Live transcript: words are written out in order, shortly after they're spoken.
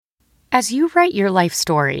As you write your life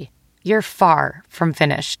story, you're far from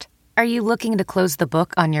finished. Are you looking to close the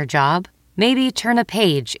book on your job? Maybe turn a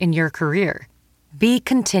page in your career? Be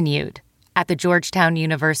continued at the Georgetown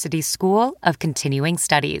University School of Continuing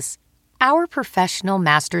Studies. Our professional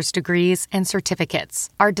master's degrees and certificates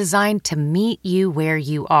are designed to meet you where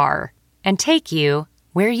you are and take you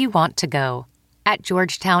where you want to go. At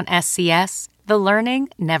Georgetown SCS, the learning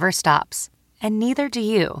never stops, and neither do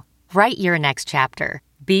you. Write your next chapter.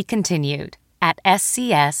 Be continued at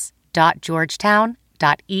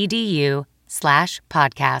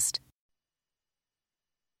scs.georgetown.edu/podcast.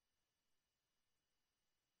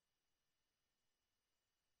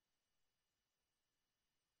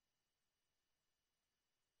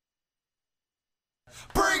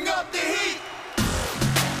 Bring up the heat!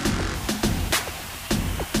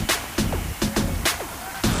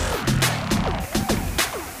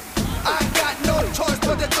 I got no choice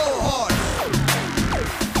but to go hard.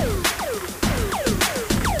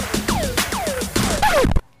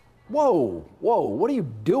 Whoa, what are you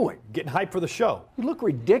doing? Getting hyped for the show. You look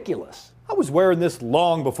ridiculous. I was wearing this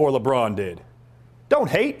long before LeBron did. Don't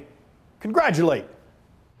hate, congratulate.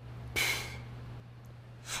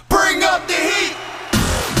 Bring up the heat!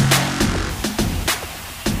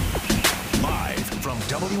 Live from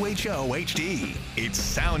WHO HD, it's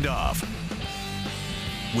Sound Off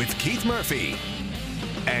with Keith Murphy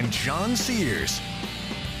and John Sears,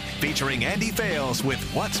 featuring Andy Fales with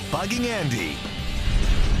What's Bugging Andy.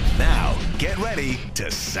 Now, get ready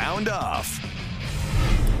to sound off.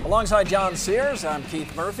 Alongside John Sears, I'm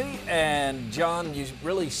Keith Murphy. And John, you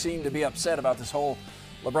really seem to be upset about this whole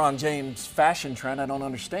LeBron James fashion trend. I don't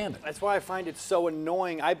understand it. That's why I find it so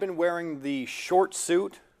annoying. I've been wearing the short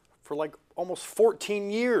suit for like almost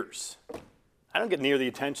 14 years. I don't get near the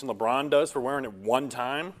attention LeBron does for wearing it one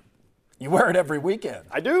time. You wear it every weekend.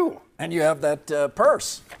 I do. And you have that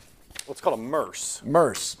purse. What's called a Merce.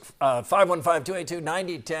 Merce.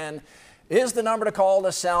 515-282-9010 is the number to call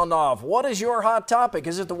to sound off. What is your hot topic?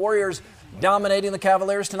 Is it the Warriors dominating the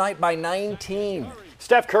Cavaliers tonight by 19?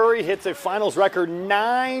 Steph Curry hits a finals record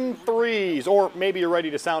 9 threes. Or maybe you're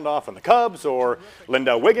ready to sound off on the Cubs or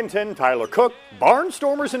Linda Wigginton, Tyler Cook,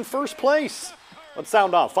 Barnstormers in first place. Let's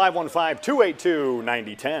sound off.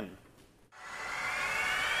 515-282-9010.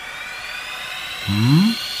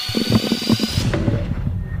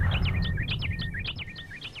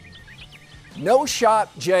 No shot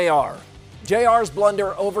JR. JR's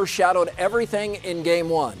blunder overshadowed everything in Game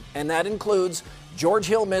 1, and that includes George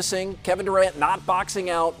Hill missing, Kevin Durant not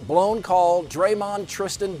boxing out, blown call, Draymond,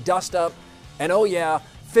 Tristan dust up, and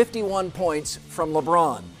 51 points from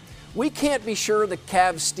LeBron. We can't be sure the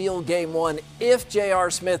Cavs steal Game 1 if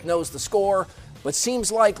J.R. Smith knows the score, but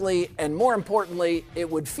seems likely, and more importantly,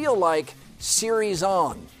 it would feel like series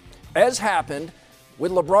on. As happened,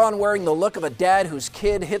 with LeBron wearing the look of a dad whose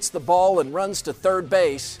kid hits the ball and runs to third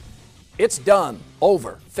base, it's done,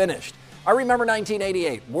 over, finished. I remember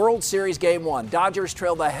 1988, World Series Game 1. Dodgers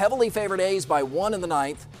trailed the heavily favored A's by 1 in the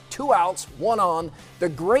ninth, 2 outs, 1 on. The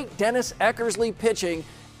great Dennis Eckersley pitching,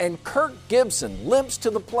 and Kirk Gibson limps to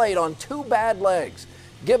the plate on 2 bad legs.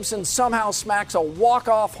 Gibson somehow smacks a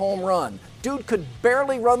walk-off home run. Dude could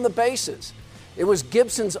barely run the bases. It was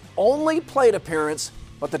Gibson's only plate appearance,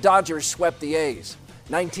 but the Dodgers swept the A's.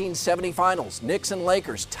 1970 Finals, Knicks and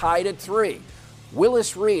Lakers tied at 3.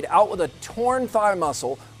 Willis Reed out with a torn thigh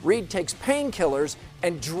muscle. Reed takes painkillers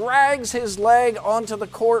and drags his leg onto the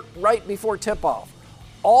court right before tip-off.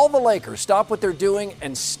 All the Lakers stop what they're doing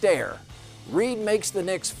and stare. Reed makes the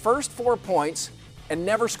Knicks' first 4 points and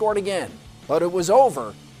never scored again. But it was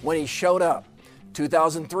over when he showed up.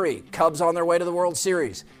 2003, Cubs on their way to the World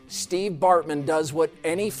Series. Steve Bartman does what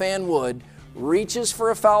any fan would, reaches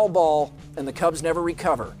for a foul ball, and the Cubs never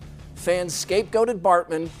recover. Fans scapegoated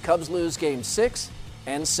Bartman. Cubs lose Game 6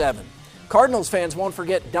 and 7. Cardinals fans won't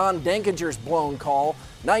forget Don Denkinger's blown call.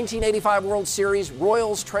 1985 World Series,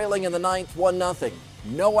 Royals trailing in the ninth, 1-0.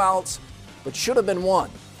 No outs, but should have been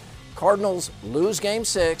won. Cardinals lose Game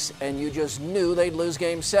 6, and you just knew they'd lose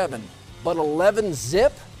Game 7. But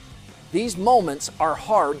 11-zip? These moments are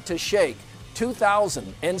hard to shake.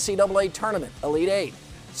 2000 NCAA Tournament, Elite 8.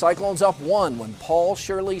 Cyclones up 1 when Paul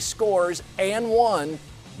Shirley scores and 1.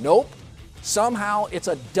 Nope. Somehow it's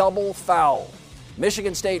a double foul.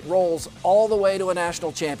 Michigan State rolls all the way to a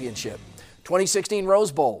national championship. 2016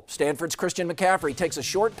 Rose Bowl, Stanford's Christian McCaffrey takes a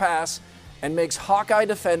short pass and makes Hawkeye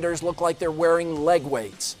defenders look like they're wearing leg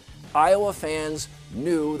weights. Iowa fans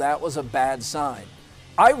knew that was a bad sign.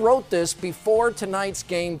 I wrote this before tonight's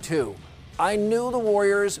Game 2. I knew the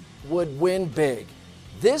Warriors would win big.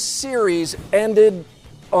 This series ended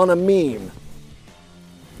on a meme.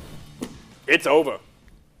 It's over.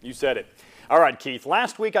 You said it. All right, Keith.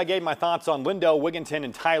 Last week I gave my thoughts on Lindell Wigginton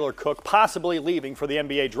and Tyler Cook possibly leaving for the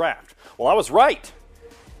NBA draft. Well, I was right.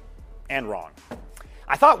 And wrong.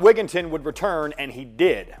 I thought Wigginton would return, and he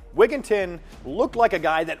did. Wigginton looked like a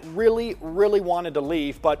guy that really, really wanted to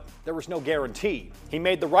leave, but there was no guarantee. He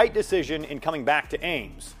made the right decision in coming back to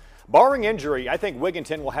Ames. Barring injury, I think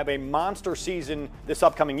Wigginton will have a monster season this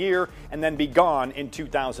upcoming year and then be gone in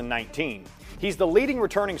 2019. He's the leading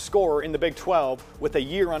returning scorer in the Big 12 with a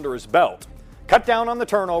year under his belt. Cut down on the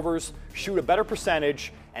turnovers, shoot a better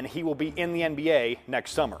percentage, and he will be in the NBA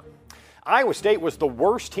next summer. Iowa State was the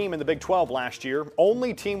worst team in the Big 12 last year,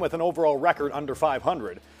 only team with an overall record under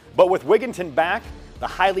 500. But with Wigginton back, the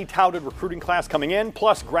highly touted recruiting class coming in,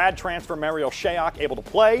 plus grad transfer Mariel Shayok able to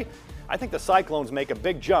play, I think the Cyclones make a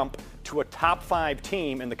big jump to a top 5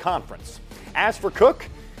 team in the conference. As for Cook,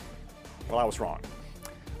 well, I was wrong.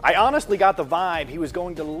 I honestly got the vibe he was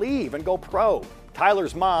going to leave and go pro.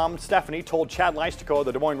 Tyler's mom, Stephanie, told Chad Leistikow of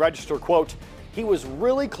the Des Moines Register, quote, he was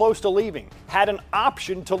really close to leaving, had an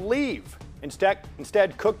option to leave.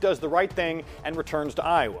 Instead, Cook does the right thing and returns to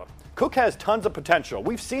Iowa. Cook has tons of potential.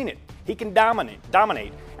 We've seen it. He can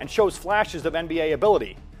dominate, and shows flashes of NBA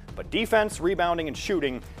ability. But defense, rebounding, and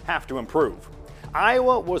shooting have to improve.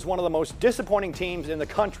 Iowa was one of the most disappointing teams in the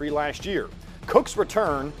country last year. Cook's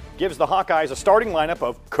return gives the Hawkeyes a starting lineup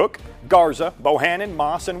of Cook, Garza, Bohannon,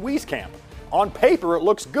 Moss, and Wieskamp. On paper, it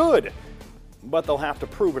looks good, but they'll have to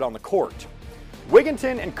prove it on the court.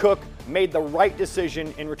 Wigginton and Cook made the right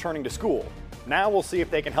decision in returning to school. Now we'll see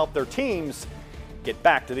if they can help their teams get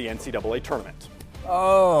back to the NCAA tournament.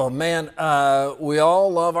 Oh, man, we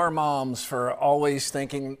all love our moms for always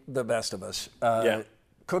thinking the best of us. Yeah.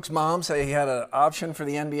 Cook's mom say he had an option for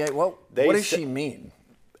the NBA. Well, what does she mean?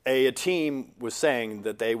 A team was saying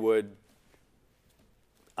that they would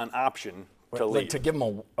an option to leave. To give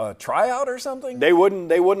him a tryout or something? They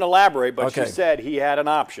wouldn't elaborate, but Okay. she said he had an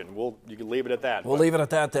option. You can leave it at that. We'll leave it at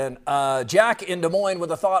that then. Jack in Des Moines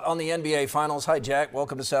with a thought on the NBA Finals. Hi, Jack.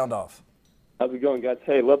 Welcome to Sound Off. How's it going, guys?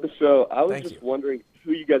 Hey, love the show. I was Thank just you. wondering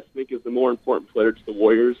who you guys think is the more important player to the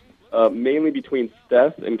Warriors, mainly between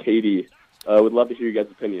Steph and KD. Would love to hear your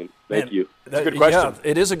guys' opinion. Thank you. That's a good question.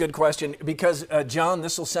 Yeah, it is a good question because, John,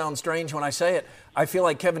 this will sound strange when I say it. I feel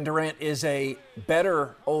like Kevin Durant is a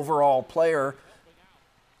better overall player,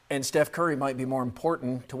 and Steph Curry might be more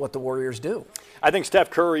important to what the Warriors do. I think Steph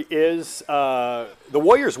Curry is. The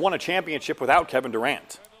Warriors won a championship without Kevin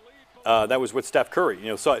Durant. That was with Steph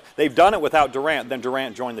Curry. So they've done it without Durant. Then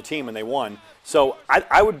Durant joined the team and they won. So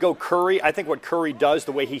I would go Curry. I think what Curry does,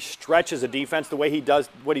 the way he stretches a defense, the way he does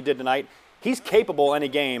what he did tonight, he's capable in a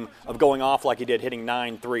game of going off like he did, hitting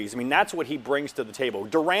 9 threes. I mean, that's what he brings to the table.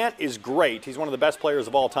 Durant is great. He's one of the best players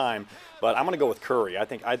of all time. But I'm going to go with Curry. I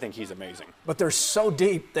think he's amazing. But they're so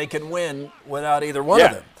deep they can win without either one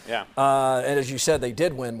of them. Yeah. And as you said, they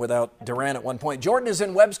did win without Durant at one point. Jordan is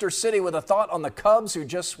in Webster City with a thought on the Cubs who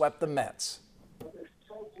just swept the Mets.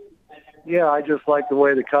 Yeah, I just like the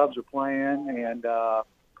way the Cubs are playing, and I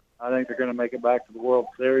think they're going to make it back to the World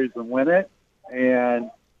Series and win it. And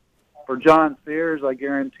for John Sears, I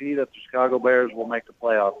guarantee that the Chicago Bears will make the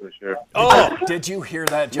playoffs this year. Oh, Did you hear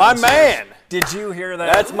that, my John Sears? man. Did you hear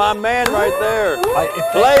that? That's my man right there. if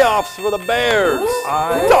they- Playoffs for the Bears.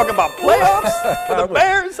 You talking about playoffs for the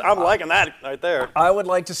Bears? I'm liking that right there. I would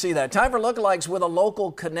like to see that. Time for lookalikes with a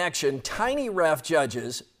local connection. Tiny Ref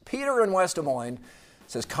Judges, Peter in West Des Moines,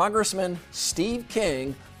 says Congressman Steve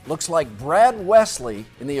King looks like Brad Wesley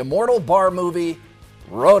in the immortal bar movie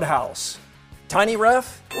Roadhouse. Tiny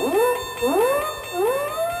Ref?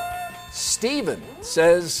 Steven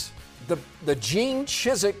says the Gene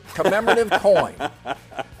Chizik commemorative coin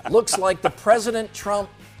looks like the President Trump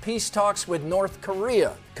peace talks with North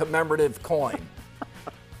Korea commemorative coin.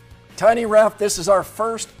 Tiny Ref, this is our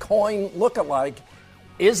first coin lookalike.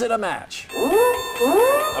 Is it a match?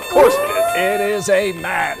 Of course it is. It is a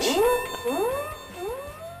match.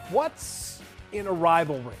 What's in a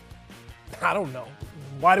rivalry? I don't know.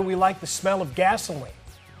 Why do we like the smell of gasoline?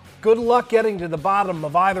 Good luck getting to the bottom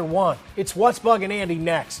of either one. It's What's Bugging Andy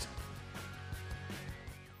next.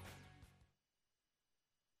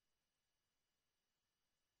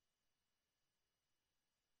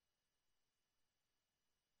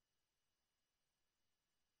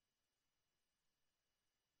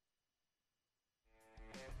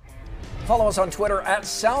 Follow us on Twitter at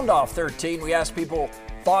SoundOff13. We ask people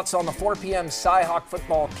thoughts on the 4 p.m. Cy-Hawk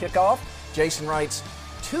football kickoff. Jason writes,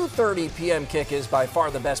 2:30 p.m. kick is by far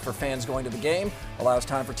the best for fans going to the game. Allows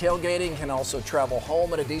time for tailgating, can also travel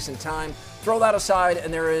home at a decent time. Throw that aside,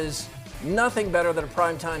 and there is nothing better than a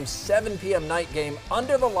primetime 7 p.m. night game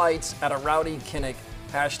under the lights at a rowdy Kinnick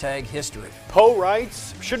 #history. Poe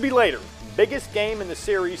writes, should be later. Biggest game in the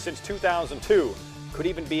series since 2002. Could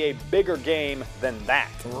even be a bigger game than that.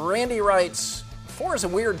 Randy writes, 4 is a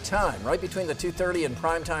weird time, right between the 2:30 and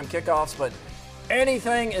primetime kickoffs, but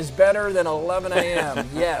anything is better than 11 a.m.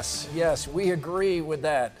 Yes, we agree with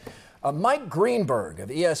that. Mike Greenberg of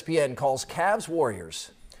ESPN calls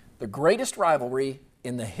Cavs-Warriors the greatest rivalry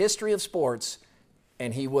in the history of sports,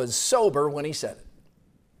 and he was sober when he said it.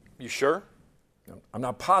 You sure? I'm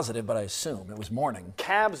not positive, but I assume it was morning.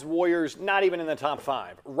 Cavs-Warriors, not even in the top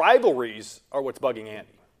 5. Rivalries are what's bugging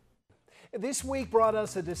Andy. This week brought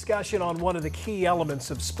us a discussion on one of the key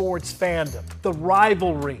elements of sports fandom, the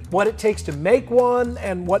rivalry, what it takes to make one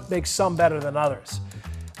and what makes some better than others.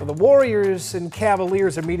 Well, the Warriors and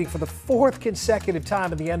Cavaliers are meeting for the 4th consecutive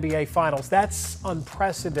time in the NBA Finals. That's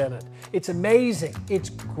unprecedented. It's amazing. It's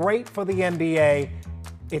great for the NBA.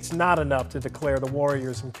 It's not enough to declare the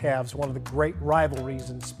Warriors and Cavs one of the great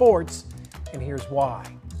rivalries in sports, and here's why.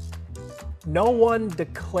 No one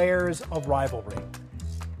declares a rivalry.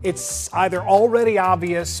 It's either already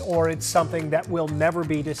obvious or it's something that will never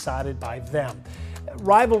be decided by them.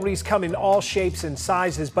 Rivalries come in all shapes and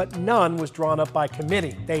sizes, but none was drawn up by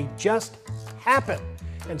committee. They just happen.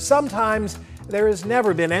 And sometimes there has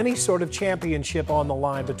never been any sort of championship on the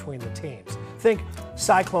line between the teams. Think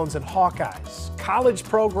Cyclones and Hawkeyes. College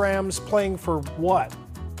programs playing for what?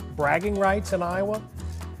 Bragging rights in Iowa?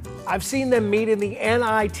 I've seen them meet in the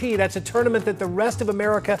NIT. That's a tournament that the rest of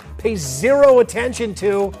America pays zero attention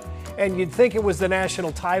to, and you'd think it was the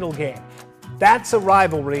national title game. That's a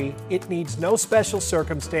rivalry. It needs no special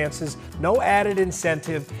circumstances, no added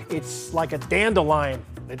incentive. It's like a dandelion.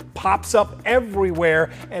 It pops up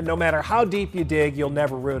everywhere, and no matter how deep you dig, you'll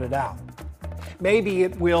never root it out. Maybe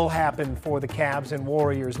it will happen for the Cavs and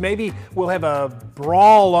Warriors. Maybe we'll have a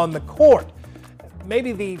brawl on the court.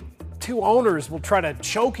 Maybe the two owners will try to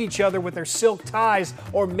choke each other with their silk ties,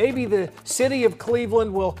 or maybe the city of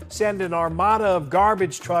Cleveland will send an armada of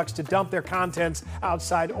garbage trucks to dump their contents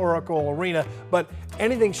outside Oracle Arena. But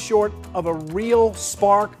anything short of a real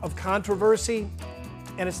spark of controversy,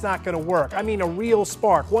 and it's not going to work. I mean, a real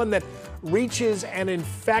spark, one that reaches and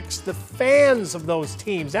infects the fans of those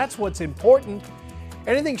teams. That's what's important.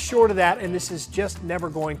 Anything short of that, and this is just never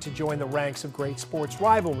going to join the ranks of great sports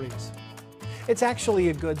rivalries. It's actually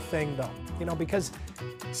a good thing, though, because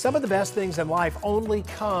some of the best things in life only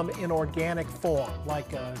come in organic form,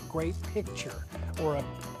 like a great picture or a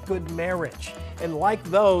good marriage. And like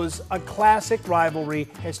those, a classic rivalry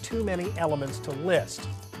has too many elements to list.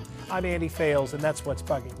 I'm Andy Fales, and that's what's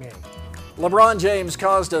bugging me. LeBron James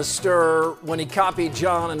caused a stir when he copied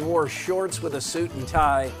John and wore shorts with a suit and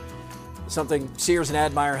tie, something Sears and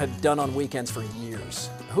Admire had done on weekends for years.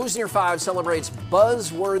 Who's in Your 5 celebrates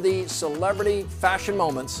buzzworthy celebrity fashion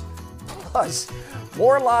moments, plus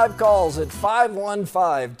more live calls at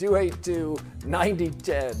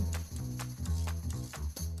 515-282-9010.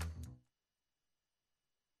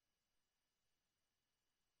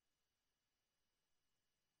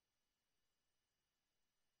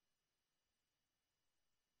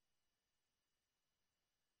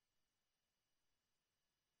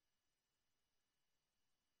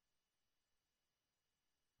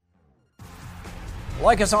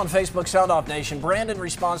 Like us on Facebook, Sound Off Nation. Brandon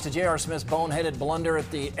responds to J.R. Smith's boneheaded blunder at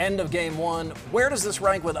the end of Game 1. Where does this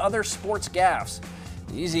rank with other sports gaffes?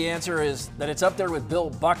 The easy answer is that it's up there with Bill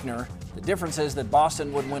Buckner. The difference is that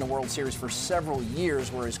Boston would win a World Series for several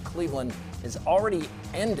years, whereas Cleveland has already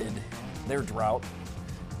ended their drought.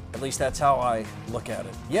 At least that's how I look at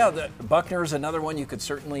it. Yeah, Buckner's another one you could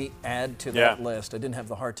certainly add to that list. I didn't have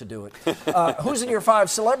the heart to do it. Who's in your 5?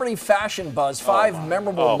 Celebrity fashion buzz. 5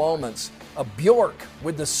 memorable moments. Bjork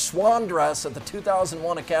with the swan dress at the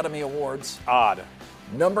 2001 Academy Awards. Odd.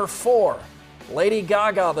 Number 4, Lady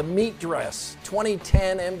Gaga, the meat dress.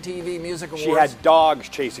 2010 MTV Music Awards. She had dogs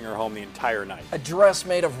chasing her home the entire night. A dress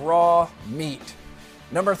made of raw meat.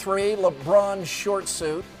 Number 3, LeBron's short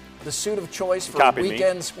suit. The suit of choice for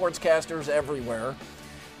weekend sportscasters everywhere.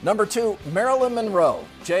 Number 2, Marilyn Monroe,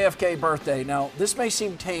 JFK birthday. Now, this may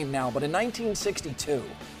seem tame now, but in 1962,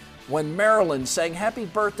 when Marilyn sang happy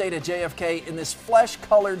birthday to JFK in this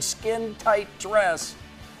flesh-colored, skin-tight dress,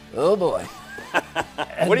 oh boy.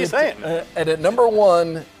 What are you saying? And at number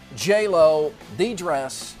 1, J-Lo, The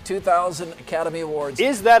Dress, 2000 Academy Awards.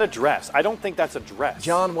 Is that a dress? I don't think that's a dress.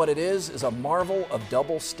 John, what it is a marvel of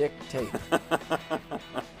double-stick tape.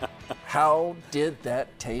 How did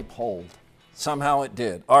that tape hold? Somehow it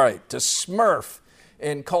did. All right, to Smurf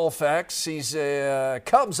in Colfax. He's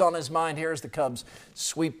Cubs on his mind here as the Cubs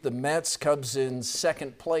sweep the Mets. Cubs in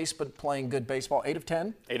second place, but playing good baseball. 8 of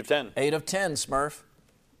 10? 8 of 10. 8 of 10, Smurf.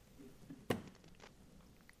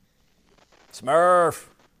 Smurf.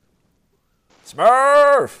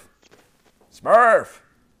 Smurf. Smurf.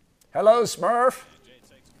 Hello, Smurf.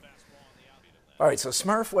 All right, so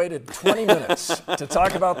Smurf waited 20 minutes to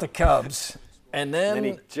talk about the Cubs, and then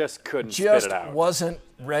he just couldn't spit it out. Wasn't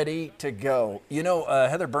ready to go. You know,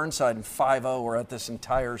 Heather Burnside and 5-0 were at this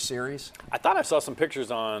entire series. I thought I saw some pictures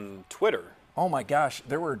on Twitter. Oh, my gosh.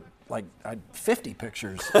 There were like 50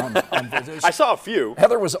 pictures on I saw a few.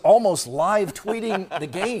 Heather was almost live tweeting the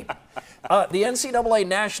game. The NCAA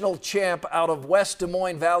national champ out of West Des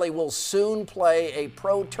Moines Valley will soon play a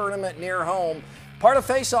pro tournament near home. Part of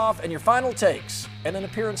Face-Off and your final takes, and an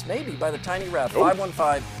appearance maybe by the Tiny Ref.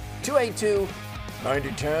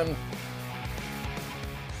 515-282-9010.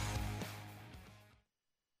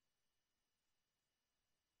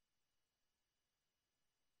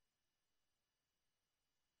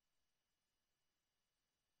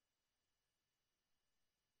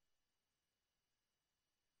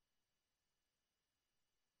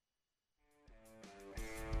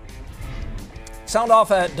 Sound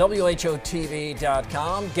off at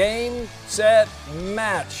WHOTV.com. Game, set,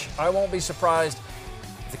 match. I won't be surprised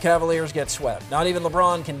if the Cavaliers get swept. Not even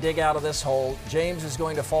LeBron can dig out of this hole. James is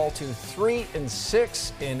going to fall to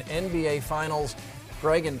 3-6 in NBA Finals.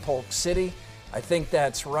 Greg in Polk City. I think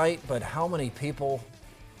that's right, but how many people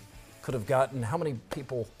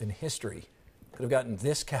in history could have gotten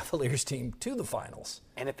this Cavaliers team to the finals?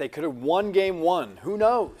 And if they could have won game one, who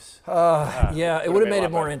knows? Yeah, it would have made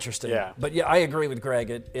it more interesting. Yeah. But yeah, I agree with Greg.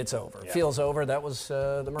 It's over. Yeah. It feels over. That was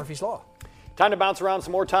the Murphy's Law. Time to bounce around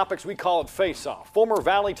some more topics. We call it Face-Off. Former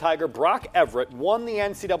Valley Tiger Brock Everett won the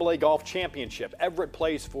NCAA Golf Championship. Everett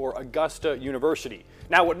plays for Augusta University.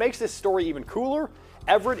 Now, what makes this story even cooler,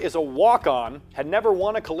 Everett is a walk-on, had never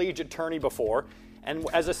won a collegiate tourney before, and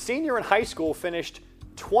as a senior in high school finished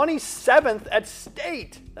 27th at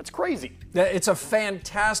state. That's crazy. It's a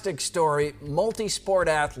fantastic story. Multi-sport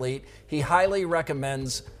athlete. He highly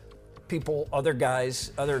recommends people, other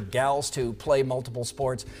guys, other gals to play multiple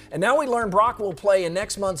sports. And now we learn Brock will play in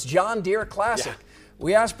next month's John Deere Classic. Yeah.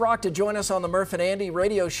 We asked Brock to join us on the Murph and Andy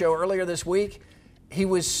radio show earlier this week. He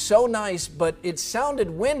was so nice, but it sounded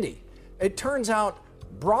windy. It turns out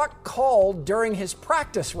Brock called during his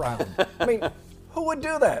practice round. I mean, who would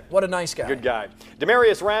do that? What a nice guy. Good guy.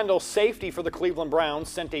 Demarius Randall, safety for the Cleveland Browns,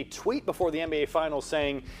 sent a tweet before the NBA Finals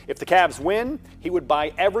saying if the Cavs win, he would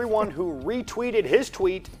buy everyone who retweeted his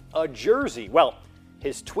tweet a jersey. Well,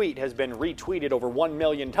 his tweet has been retweeted over 1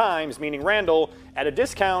 million times, meaning Randall, at a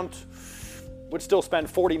discount, would still spend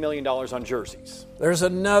 $40 million on jerseys. There's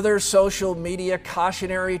another social media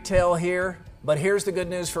cautionary tale here, but here's the good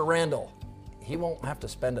news for Randall. He won't have to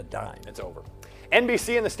spend a dime. It's over.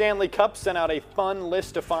 NBC and the Stanley Cup sent out a fun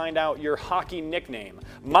list to find out your hockey nickname.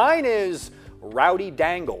 Mine is Rowdy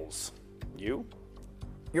Dangles. You?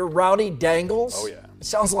 You're Rowdy Dangles? Oh, yeah. It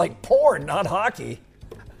sounds like porn, not hockey.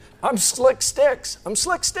 I'm Slick Sticks. I'm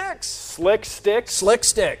Slick Sticks. Slick Sticks? Slick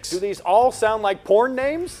Sticks. Do these all sound like porn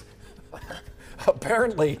names?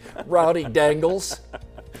 Apparently, Rowdy Dangles.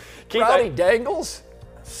 Keith, Rowdy Dangles?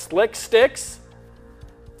 Slick Sticks?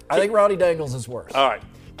 I think Rowdy Dangles is worse. All right.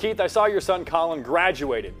 Keith, I saw your son Colin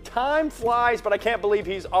graduated. Time flies, but I can't believe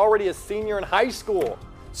he's already a senior in high school.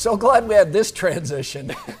 So glad we had this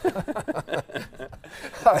transition.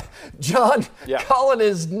 John, yeah. Colin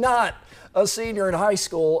is not a senior in high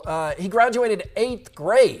school. He graduated 8th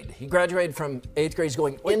grade. He graduated from 8th grade. He's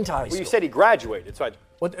going into high school. Well, you said he graduated. So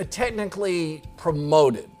technically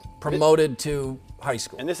promoted to high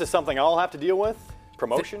school. And this is something I'll have to deal with?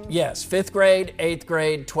 Promotion? Yes, 5th grade, 8th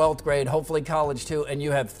grade, 12th grade, hopefully college too, and you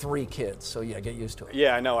have 3 kids, so yeah, get used to it.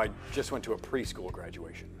 Yeah, I know. I just went to a preschool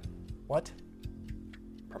graduation. What?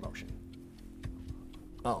 Promotion.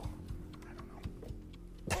 Oh. I don't know.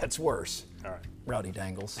 That's worse. All right. Rowdy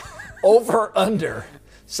Dangles. Over, under.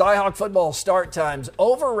 Cyhawk football start times.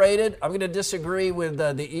 Overrated. I'm going to disagree with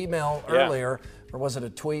the email earlier, or was it a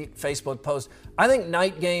tweet, Facebook post? I think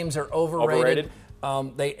night games are overrated.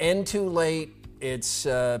 They end too late. It's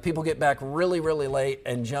people get back really, really late,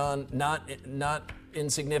 and John, not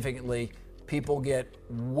insignificantly, people get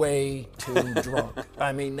way too drunk.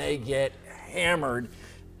 I mean, they get hammered,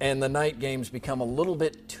 and the night games become a little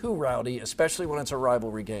bit too rowdy, especially when it's a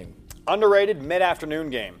rivalry game. Underrated mid-afternoon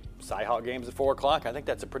game. Cyhawk games at 4 o'clock. I think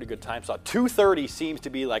that's a pretty good time slot. 2:30 seems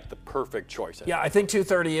to be like the perfect choice. I think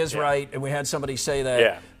 2:30 is right, and we had somebody say that.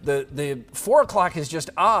 Yeah. The 4 o'clock is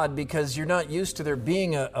just odd because you're not used to there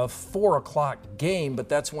being a 4 o'clock game, but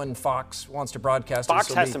that's when Fox wants to broadcast.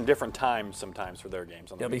 Fox has some different times sometimes for their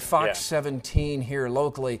games. It'll be Fox 17 here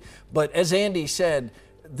locally. But as Andy said,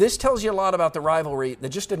 this tells you a lot about the rivalry. That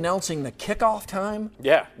just announcing the kickoff time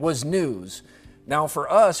was news. Now,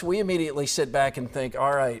 for us, we immediately sit back and think,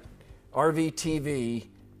 all right, RVTV,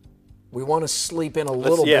 we want to sleep in a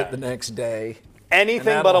little bit the next day.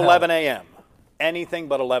 Anything but 11 a.m. Anything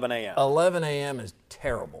but 11 a.m. 11 a.m. is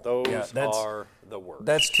terrible. Those are the worst.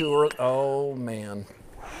 That's too early. Oh, man.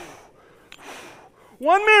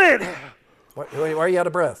 1 minute. Why are you out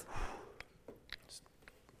of breath?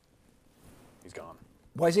 He's gone.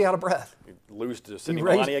 Why is he out of breath? You lose to Sidney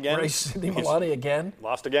Milani again? Sidney Milani again?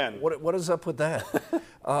 Lost again. What is up with that?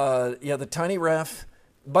 The tiny ref.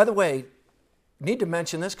 By the way, need to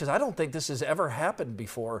mention this because I don't think this has ever happened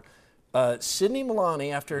before. Sidney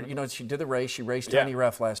Milani, after she did the race, she raced tiny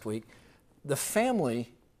ref last week. The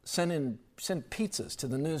family sent pizzas to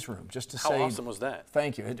the newsroom just to say. How awesome was that?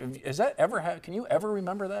 Thank you. Is that ever can you ever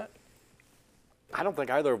remember that? I don't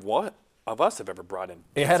think either of us have ever brought in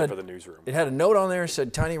pizza for the newsroom. It had a note on there that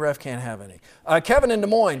said tiny ref can't have any. Kevin in Des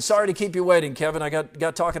Moines. Sorry to keep you waiting, Kevin. I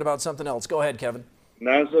got talking about something else. Go ahead, Kevin.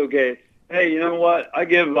 That's okay. Hey, you know what? I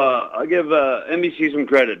give NBC some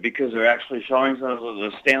credit because they're actually showing some of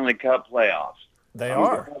the Stanley Cup playoffs. They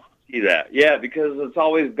are. See that? Yeah, because it's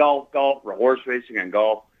always golf, or horse racing and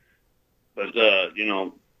golf. But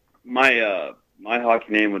my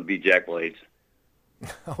hockey name would be Jack Blades.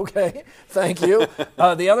 Okay, thank you.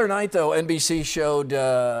 The other night, though, NBC showed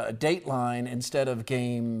Dateline instead of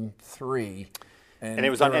Game 3. And it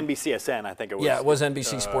was on NBCSN, I think it was. Yeah, it was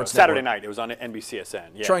NBC Sports Saturday Network. night. It was on NBCSN.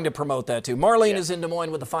 Yeah. Trying to promote that, too. Marlene is in Des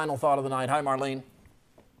Moines with the final thought of the night. Hi, Marlene.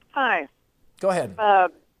 Hi. Go ahead.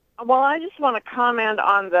 Well, I just want to comment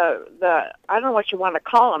on the I don't know what you want to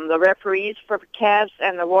call them, the referees for Cavs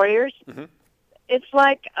and the Warriors. Mm-hmm. It's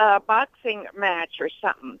like a boxing match or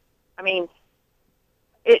something. I mean,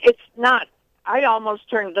 it's not. I almost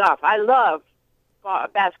turned it off. I love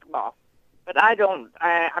basketball, but I don't.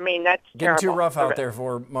 I mean, that's getting terrible. too rough out there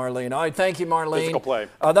for Marlene. All right, thank you, Marlene. Physical play.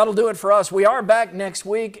 That'll do it for us. We are back next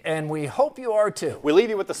week, and we hope you are too. We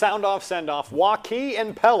leave you with the sound-off, send-off. Waukee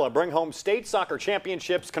and Pella bring home state soccer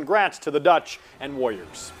championships. Congrats to the Dutch and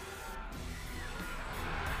Warriors.